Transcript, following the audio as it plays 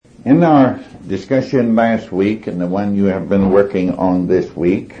In our discussion last week, and the one you have been working on this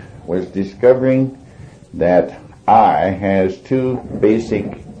week, was discovering that I has two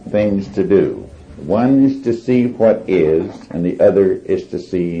basic things to do. One is to see what is, and the other is to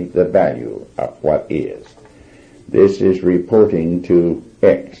see the value of what is. This is reporting to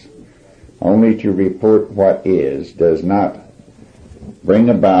X. Only to report what is does not bring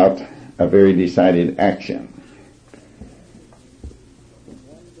about a very decided action.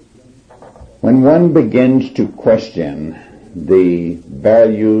 When one begins to question the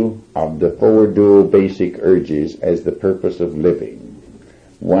value of the four dual basic urges as the purpose of living,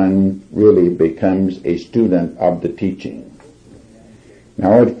 one really becomes a student of the teaching.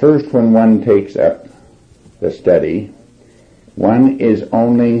 Now, at first, when one takes up the study, one is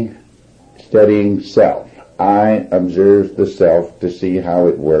only studying self. I observe the self to see how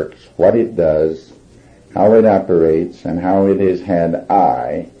it works, what it does, how it operates, and how it has had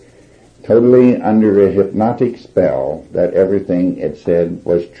I totally under a hypnotic spell that everything it said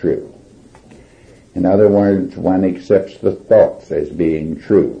was true. In other words, one accepts the thoughts as being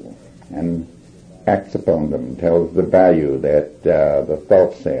true and acts upon them, tells the value that the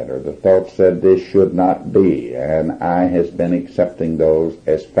thought said, or the thought said this should not be, and I has been accepting those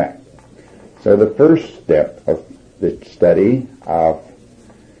as fact. So the first step of the study of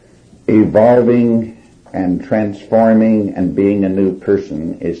evolving and transforming and being a new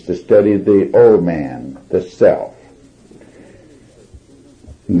person is to study the old man, the self.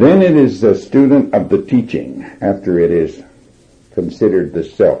 Then it is a student of the teaching after it is considered the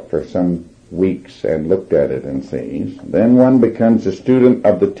self for some weeks and looked at it and sees. Then one becomes a student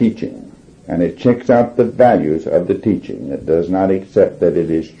of the teaching, and it checks out the values of the teaching. It does not accept that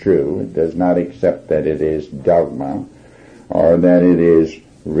it is true. It does not accept that it is dogma or that it is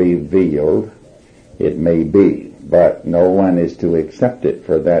revealed. It may be, but no one is to accept it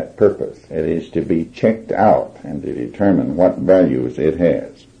for that purpose. It is to be checked out and to determine what values it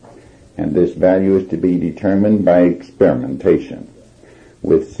has. And this value is to be determined by experimentation,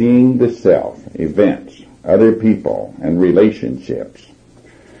 with seeing the self, events, other people, and relationships,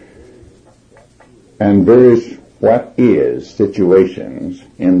 and various what is situations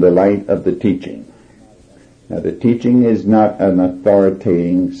in the light of the teaching. Now, the teaching is not an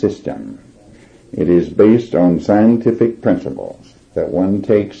authoritative system. It is based on scientific principles that one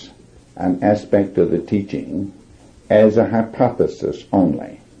takes an aspect of the teaching as a hypothesis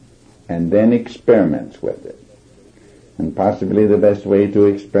only and then experiments with it. And possibly the best way to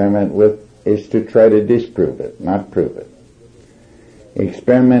experiment with is to try to disprove it, not prove it.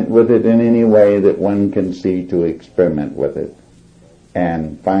 Experiment with it in any way that one can see to experiment with it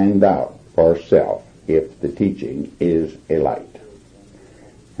and find out for self if the teaching is a light.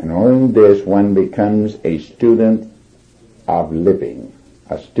 And in this, one becomes a student of living,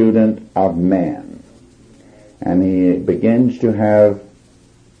 a student of man. And he begins to have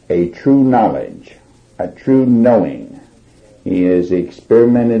a true knowledge, a true knowing. He is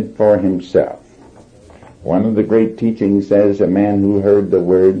experimented for himself. One of the great teachings says, a man who heard the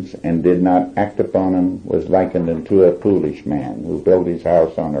words and did not act upon them was likened unto a foolish man who built his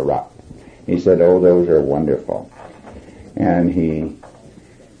house on a rock. He said, oh, those are wonderful. And he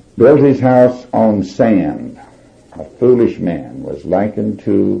built his house on sand. A foolish man was likened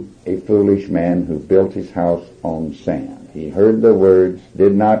to a foolish man who built his house on sand. He heard the words,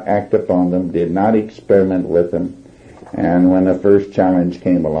 did not act upon them, did not experiment with them, and when the first challenge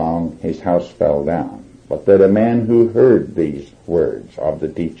came along, his house fell down. But that a man who heard these words of the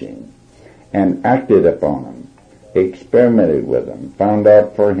teaching and acted upon them, experimented with them, found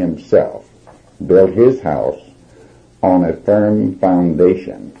out for himself, built his house on a firm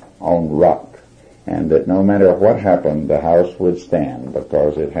foundation, on rock, and that no matter what happened, the house would stand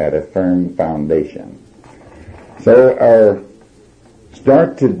because it had a firm foundation. So our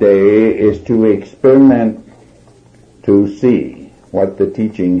start today is to experiment to see what the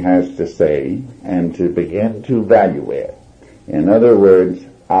teaching has to say and to begin to value it. In other words,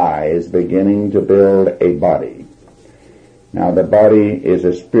 I is beginning to build a body. Now the body is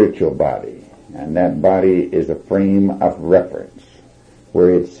a spiritual body, and that body is a frame of reference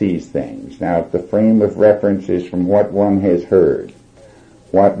where it sees things. Now, if the frame of reference is from what one has heard,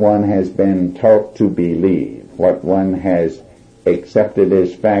 what one has been taught to believe, what one has accepted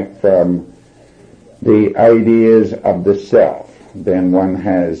as fact from the ideas of the self, then one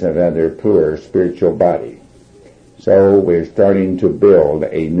has a rather poor spiritual body. So we're starting to build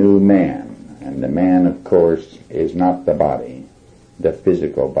a new man, and the man, of course, is not the body, the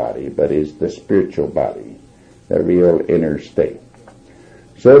physical body, but is the spiritual body, the real inner state.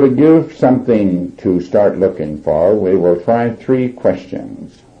 So to give something to start looking for, we will try 3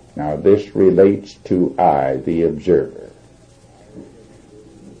 questions. Now this relates to I, the observer.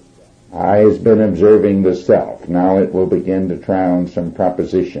 I has been observing the self. Now it will begin to try on some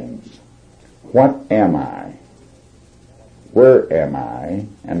propositions. What am I? Where am I?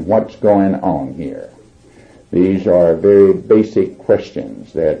 And what's going on here? These are very basic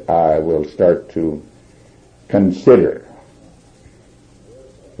questions that I will start to consider.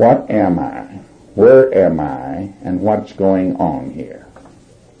 What am I? Where am I? And what's going on here?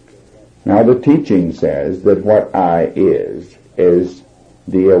 Now the teaching says that what I is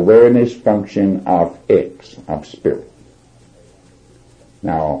the awareness function of X, of spirit.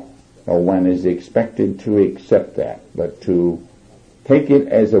 Now, no one is expected to accept that, but to take it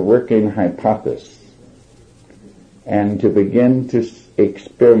as a working hypothesis and to begin to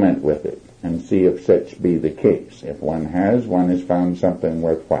experiment with it and see if such be the case. If one has found something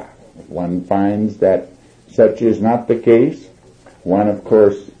worthwhile. If one finds that such is not the case, one of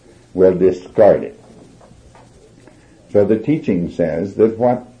course will discard it. So the teaching says that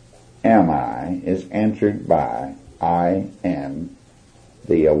what am I is answered by I am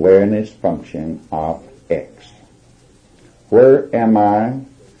the awareness function of X. Where am I?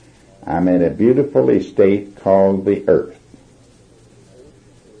 I'm in a beautiful estate called the earth.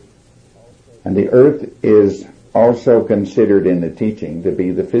 And the earth is also considered in the teaching to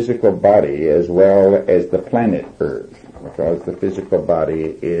be the physical body as well as the planet Earth, because the physical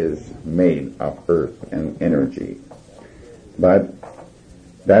body is made of earth and energy. But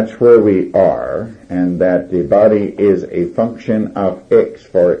that's where we are, and that the body is a function of X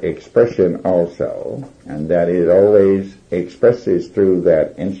for expression also, and that it always expresses through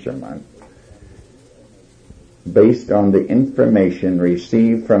that instrument based on the information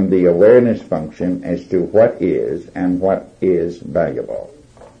received from the awareness function as to what is and what is valuable.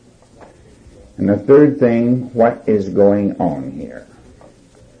 And the third thing, what is going on here?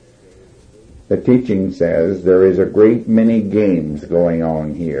 The teaching says there is a great many games going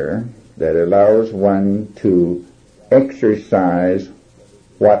on here that allows one to exercise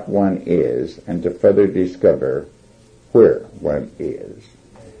what one is and to further discover where one is,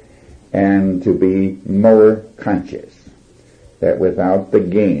 and to be more conscious that without the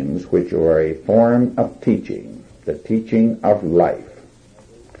games, which are a form of teaching, the teaching of life,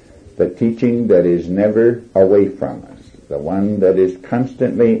 the teaching that is never away from us, the one that is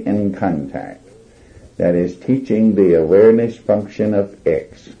constantly in contact, that is teaching the awareness function of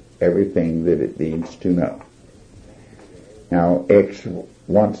X, everything that it needs to know. Now, X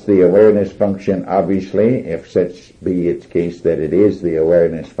wants the awareness function, obviously, if such be its case that it is the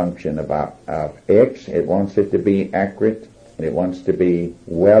awareness function of X, it wants it to be accurate, and it wants to be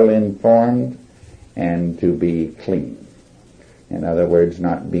well informed, and to be clean. In other words,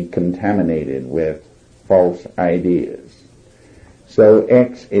 not be contaminated with false ideas. So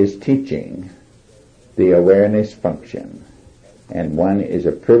X is teaching the awareness function, and one is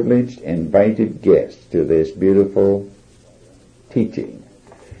a privileged, invited guest to this beautiful teaching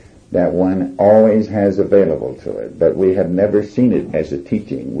that one always has available to it, but we have never seen it as a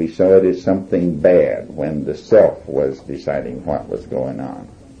teaching. We saw it as something bad when the self was deciding what was going on.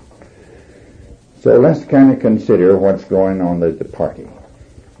 So let's kind of consider what's going on at the party.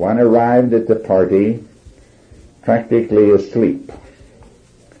 One arrived at the party practically asleep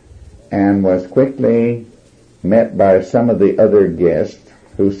and was quickly met by some of the other guests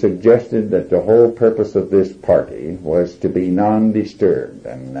who suggested that the whole purpose of this party was to be non-disturbed,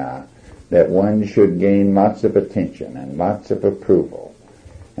 and that one should gain lots of attention and lots of approval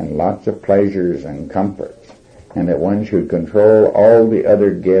and lots of pleasures and comforts, and that one should control all the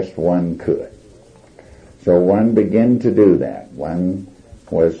other guests one could. So one began to do that. One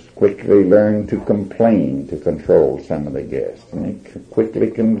was quickly learned to complain to control some of the guests, and he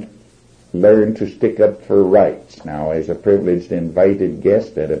quickly learn to stick up for rights. Now, as a privileged invited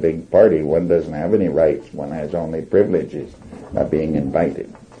guest at a big party, one doesn't have any rights. One has only privileges by being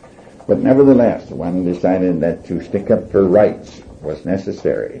invited. But nevertheless, one decided that to stick up for rights was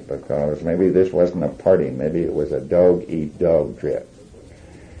necessary, because maybe this wasn't a party. Maybe it was a dog-eat-dog trip.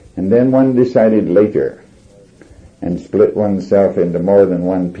 And then one decided later, and split oneself into more than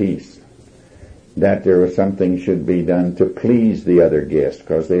one piece, that there was something should be done to please the other guests,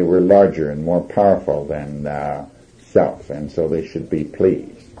 because they were larger and more powerful than self, and so they should be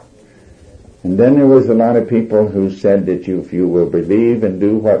pleased. And then there was a lot of people who said that if you will believe and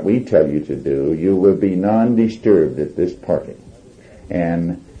do what we tell you to do, you will be non-disturbed at this party,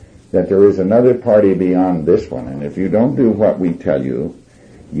 and that there is another party beyond this one, and if you don't do what we tell you,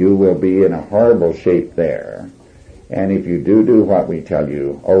 you will be in a horrible shape there. And if you do what we tell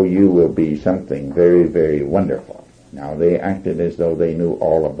you, you will be something very, very wonderful. Now, they acted as though they knew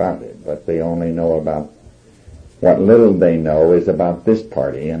all about it, but they only know about what little they know is about this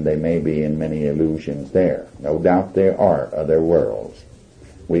party, and they may be in many illusions there. No doubt there are other worlds.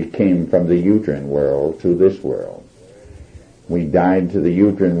 We came from the uterine world to this world. We died to the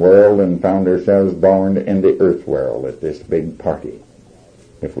uterine world and found ourselves born in the earth world at this big party.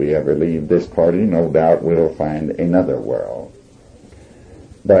 If we ever leave this party, no doubt we'll find another world.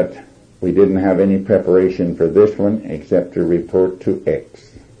 But we didn't have any preparation for this one except to report to X.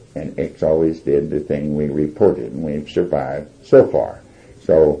 And X always did the thing we reported, and we've survived so far.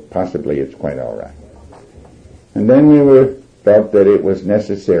 So possibly it's quite all right. And then we felt that it was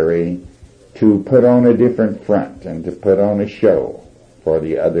necessary to put on a different front and to put on a show for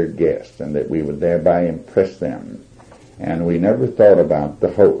the other guests, and that we would thereby impress them. And we never thought about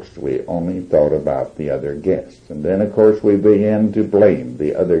the host. We only thought about the other guests. And then, of course, we began to blame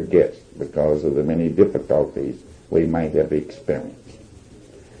the other guests because of the many difficulties we might have experienced.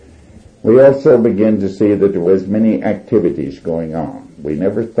 We also began to see that there was many activities going on. We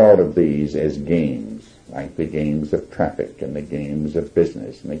never thought of these as games, like the games of traffic and the games of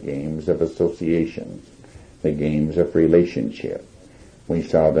business and the games of associations, the games of relationship. We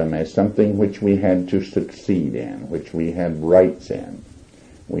saw them as something which we had to succeed in, which we had rights in.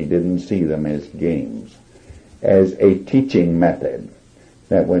 We didn't see them as games, as a teaching method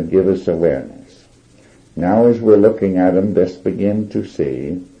that would give us awareness. Now as we're looking at them, let's begin to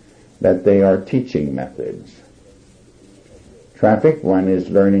see that they are teaching methods. Traffic, one is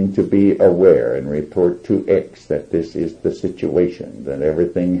learning to be aware and report to X that this is the situation, that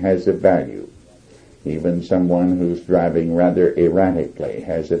everything has a value. Even someone who's driving rather erratically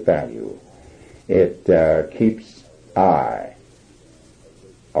has a value. It keeps I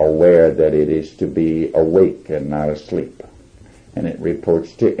aware that it is to be awake and not asleep. And it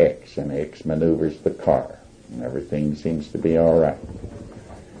reports to X, and X maneuvers the car, and everything seems to be all right.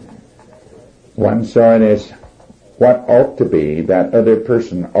 One saw it as what ought to be, that other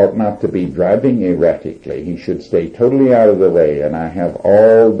person ought not to be driving erratically. He should stay totally out of the way, and I have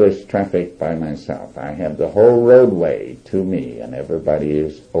all this traffic by myself. I have the whole roadway to me, and everybody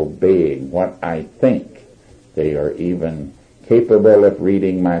is obeying what I think. They are even capable of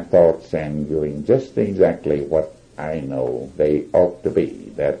reading my thoughts and doing just exactly what I know they ought to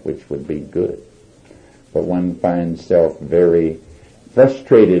be, that which would be good. But one finds self very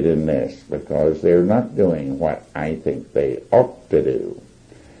frustrated in this because they're not doing what I think they ought to do,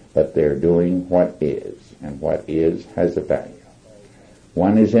 but they're doing what is, and what is has a value.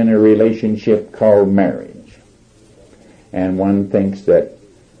 One is in a relationship called marriage, and one thinks that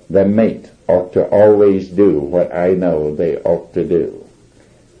the mate ought to always do what I know they ought to do.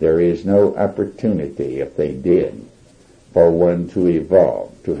 There is no opportunity, if they did, for one to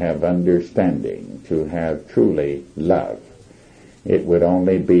evolve, to have understanding, to have truly love. It would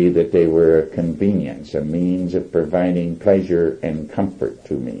only be that they were a convenience, a means of providing pleasure and comfort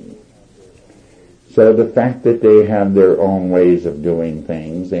to me. So the fact that they have their own ways of doing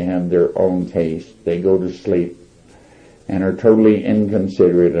things, they have their own taste, they go to sleep and are totally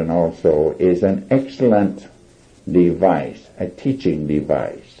inconsiderate, and also is an excellent device, a teaching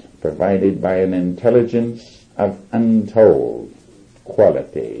device, provided by an intelligence of untold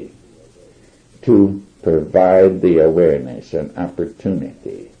quality to provide the awareness and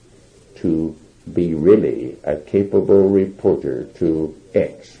opportunity to be really a capable reporter to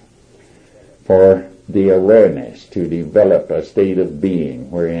X. For the awareness to develop a state of being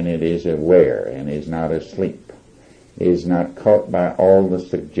wherein it is aware and is not asleep, is not caught by all the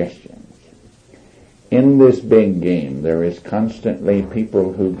suggestions. In this big game, there is constantly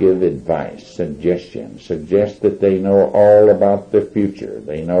people who give advice, suggestions, suggest that they know all about the future.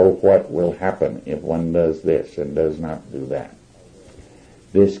 They know what will happen if one does this and does not do that.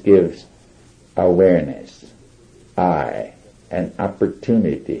 This gives awareness, an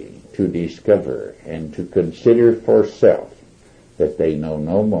opportunity to discover and to consider for self that they know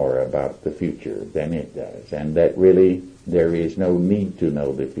no more about the future than it does, and that really there is no need to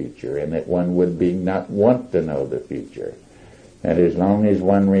know the future, and that one would be not want to know the future. That as long as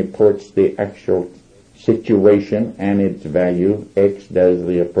one reports the actual situation and its value, X does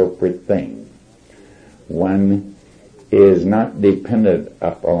the appropriate thing. One is not dependent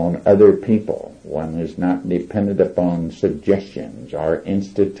upon other people. One is not dependent upon suggestions or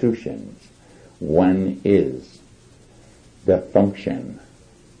institutions. One is the function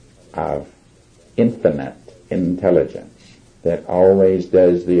of infinite intelligence that always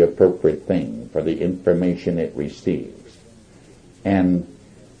does the appropriate thing for the information it receives. And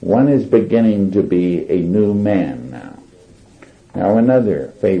one is beginning to be a new man now. Now another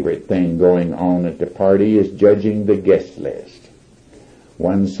favorite thing going on at the party is judging the guest list.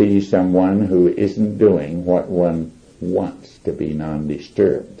 One sees someone who isn't doing what one wants to be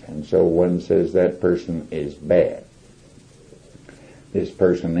non-disturbed, and so one says that person is bad. This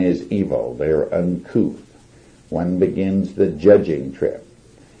person is evil, they're uncouth. One begins the judging trip.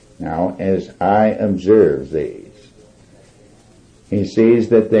 Now, as I observe these, he sees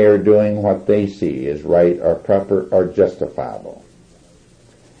that they are doing what they see is right or proper or justifiable,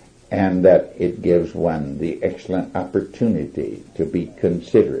 and that it gives one the excellent opportunity to be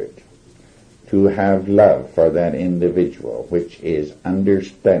considerate, to have love for that individual, which is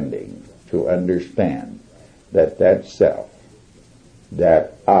understanding, to understand that that self,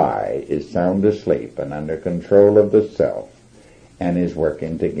 that I, is sound asleep and under control of the self, and is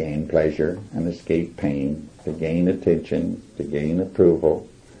working to gain pleasure and escape pain, to gain attention, to gain approval,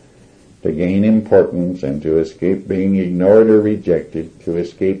 to gain importance, and to escape being ignored or rejected, to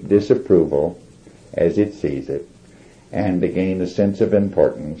escape disapproval as it sees it, and to gain a sense of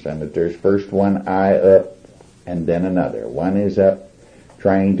importance, and that there's first one eye up and then another. One is up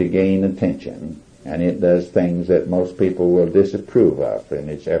trying to gain attention, and it does things that most people will disapprove of in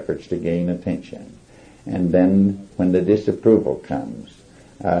its efforts to gain attention. And then when the disapproval comes,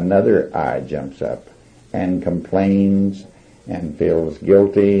 another eye jumps up and complains and feels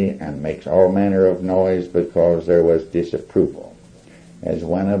guilty and makes all manner of noise because there was disapproval. As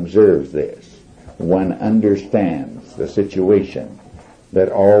one observes this, one understands the situation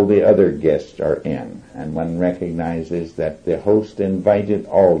that all the other guests are in, and one recognizes that the host invited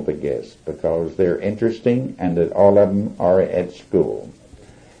all the guests because they're interesting, and that all of them are at school,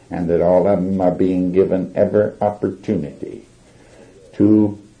 and that all of them are being given every opportunity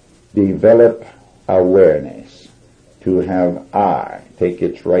to develop awareness, to have I take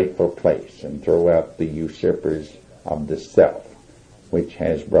its rightful place and throw out the usurpers of the self, which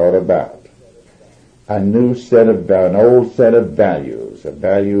has brought about an old set of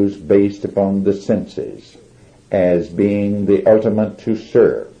values based upon the senses as being the ultimate to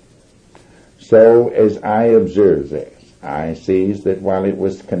serve. So as I observe this, I sees that while it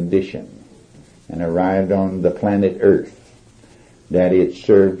was conditioned and arrived on the planet Earth, that it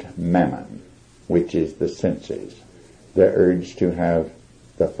served mammon, which is the senses, the urge to have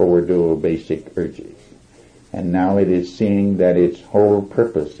the four dual basic urges. And now it is seeing that its whole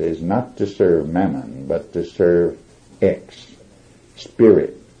purpose is not to serve mammon, but to serve X,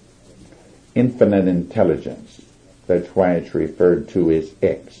 spirit, infinite intelligence. That's why it's referred to as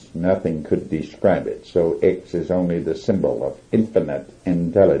X. Nothing could describe it. So X is only the symbol of infinite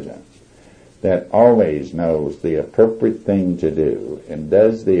intelligence that always knows the appropriate thing to do and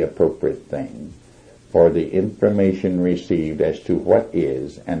does the appropriate thing for the information received as to what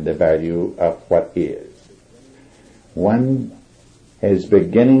is and the value of what is. One is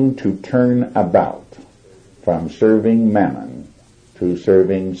beginning to turn about from serving mammon to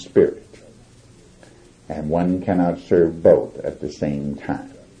serving spirit. And one cannot serve both at the same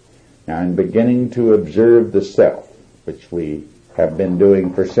time. Now, in beginning to observe the self, which we have been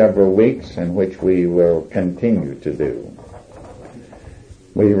doing for several weeks and which we will continue to do,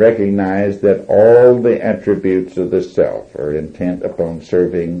 we recognize that all the attributes of the self are intent upon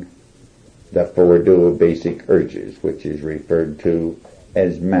serving the four dual basic urges, which is referred to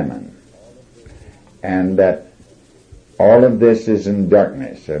as mammon. And that all of this is in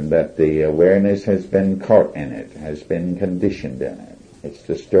darkness, and that the awareness has been caught in it, has been conditioned in it. It's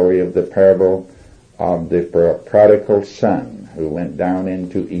the story of the parable of the prodigal son who went down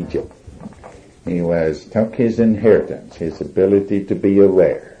into Egypt. He took his inheritance, his ability to be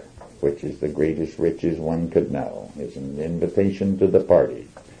aware, which is the greatest riches one could know, is an invitation to the party.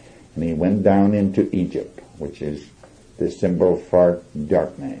 And he went down into Egypt, which is the symbol for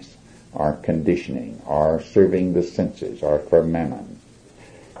darkness, or conditioning, or serving the senses, or for mammon.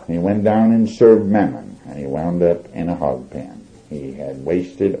 And he went down and served mammon, and he wound up in a hog pen. He had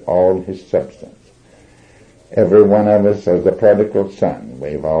wasted all his substance. Every one of us, as the prodigal son,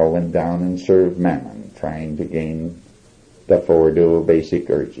 we've all went down and served mammon, trying to gain the four dual basic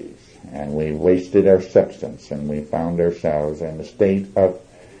urges. And we wasted our substance, and we found ourselves in a state of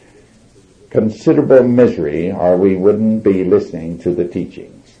considerable misery, or we wouldn't be listening to the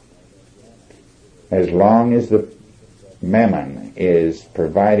teachings. As long as the mammon is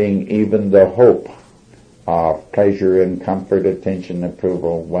providing even the hope of pleasure and comfort, attention,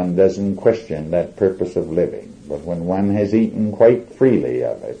 approval, one doesn't question that purpose of living. But when one has eaten quite freely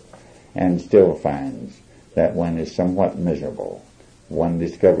of it and still finds that one is somewhat miserable, one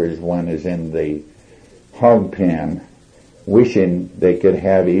discovers one is in the hog pen wishing they could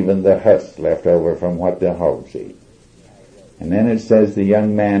have even the husk left over from what the hogs eat. And then it says the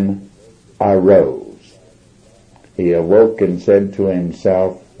young man arose. He awoke and said to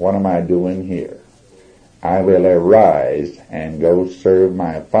himself, what am I doing here? I will arise and go serve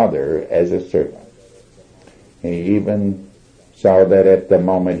my father as a servant. He even saw that at the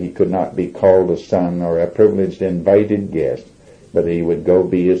moment he could not be called a son or a privileged invited guest, but he would go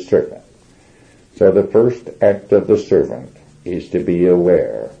be a servant. So the first act of the servant is to be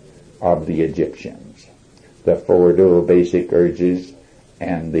aware of the Egyptians, the four dual basic urges,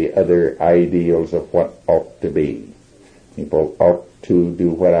 and the other ideals of what ought to be. People ought to do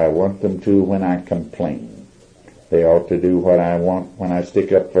what I want them to when I complain. They ought to do what I want when I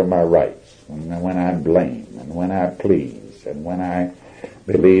stick up for my rights, and when I blame, and when I please, and when I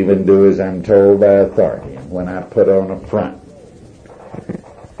believe and do as I'm told by authority, and when I put on a front.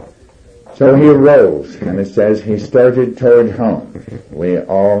 So he arose, and it says he started toward home. We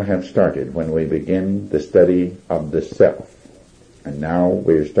all have started when we begin the study of the self. And now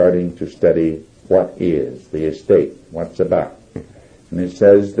we're starting to study what is the estate, what's about. And it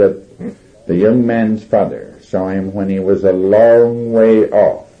says that the young man's father saw him when he was a long way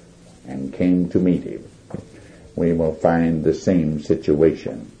off and came to meet him. We will find the same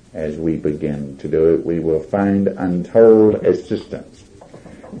situation as we begin to do it. We will find untold assistance.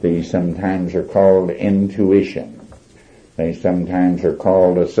 These sometimes are called intuition. They sometimes are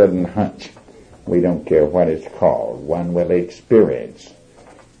called a sudden hunch. We don't care what it's called. One will experience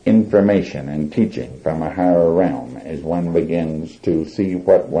information and teaching from a higher realm as one begins to see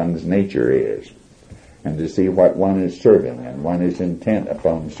what one's nature is and to see what one is serving, and one is intent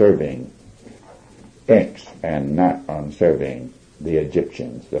upon serving X and not on serving the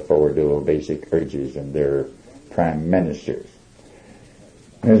Egyptians, the four dual basic urges and their prime ministers.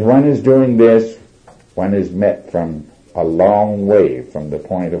 As one is doing this, one is met from a long way from the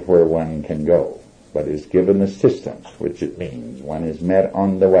point of where one can go, but is given assistance, which it means one is met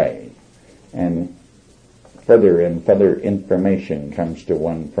on the way, and further information comes to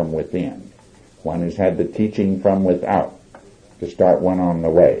one from within. One has had the teaching from without to start one on the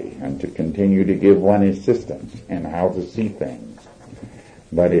way and to continue to give one assistance in how to see things.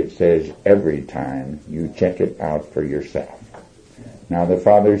 But it says every time you check it out for yourself. Now the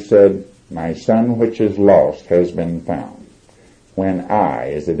father said, my son which is lost has been found. When I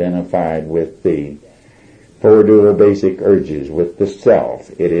is identified with the four dual basic urges, with the self,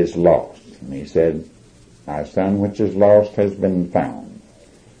 it is lost. And he said, my son which is lost has been found,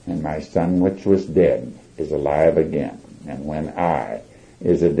 and my son which was dead is alive again. And when I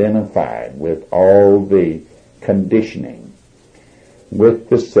is identified with all the conditioning, with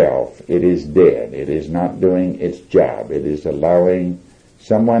the self, it is dead. It is not doing its job. It is allowing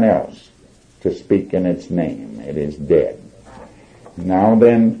someone else to speak in its name. It is dead. Now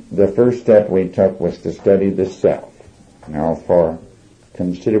then, the first step we took was to study the self. Now for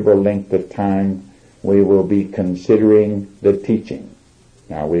considerable length of time, we will be considering the teaching.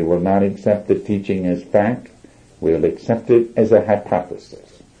 Now we will not accept the teaching as fact. We'll accept it as a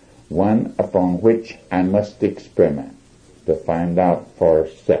hypothesis, one upon which I must experiment to find out for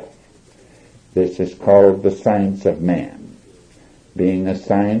self. This is called the science of man. Being a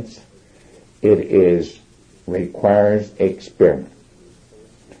science, it requires experiment.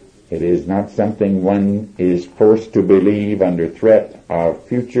 It is not something one is forced to believe under threat of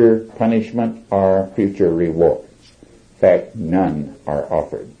future punishment or future rewards. In fact, none are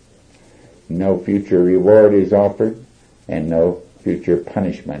offered. No future reward is offered, and no future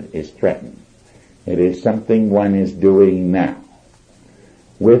punishment is threatened. It is something one is doing now,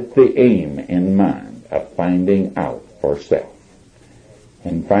 with the aim in mind of finding out for self.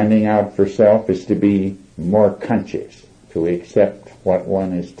 And finding out for self is to be more conscious, to accept what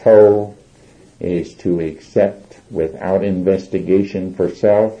one is told, is to accept without investigation for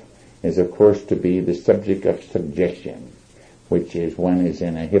self, is of course to be the subject of suggestion, which is one is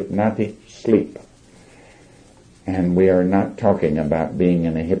in a hypnotic sleep. And we are not talking about being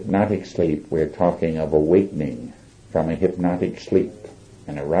in a hypnotic sleep. We're talking of awakening from a hypnotic sleep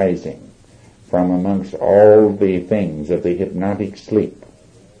and arising from amongst all the things of the hypnotic sleep.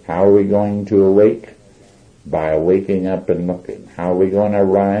 How are we going to awake? By waking up and looking. How are we going to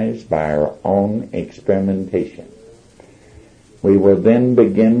arise? By our own experimentation. We will then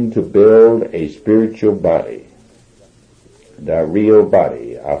begin to build a spiritual body, the real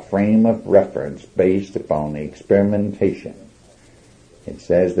body, a frame of reference based upon experimentation. It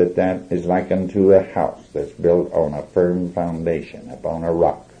says that that is like unto a house that's built on a firm foundation, upon a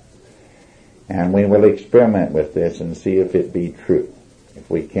rock. And we will experiment with this and see if it be true. If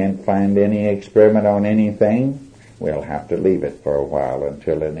we can't find any experiment on anything, we'll have to leave it for a while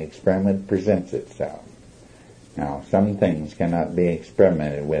until an experiment presents itself. Now, some things cannot be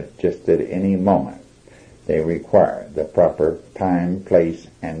experimented with just at any moment. They require the proper time, place,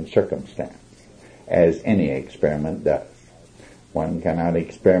 and circumstance, as any experiment does. One cannot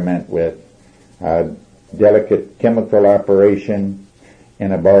experiment with a delicate chemical operation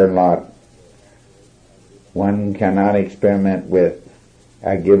in a barn lot. One cannot experiment with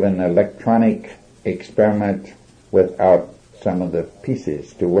a given electronic experiment without some of the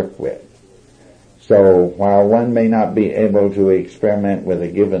pieces to work with. So while one may not be able to experiment with a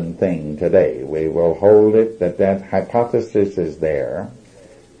given thing today, we will hold it that hypothesis is there,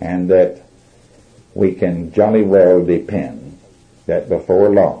 and that we can jolly well depend that before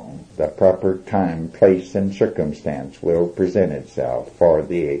long the proper time, place, and circumstance will present itself for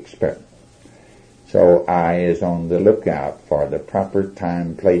the experiment. So I is on the lookout for the proper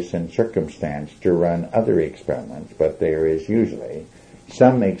time, place, and circumstance to run other experiments, but there is usually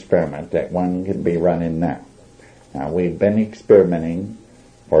some experiment that one can be running now. Now, we've been experimenting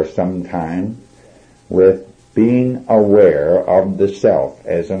for some time with being aware of the self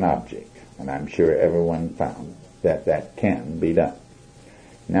as an object, and I'm sure everyone found that that can be done.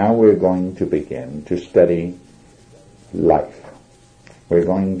 Now we're going to begin to study life. We're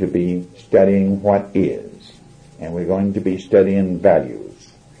going to be studying what is, and we're going to be studying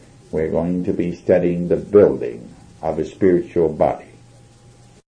values. We're going to be studying the building of a spiritual body.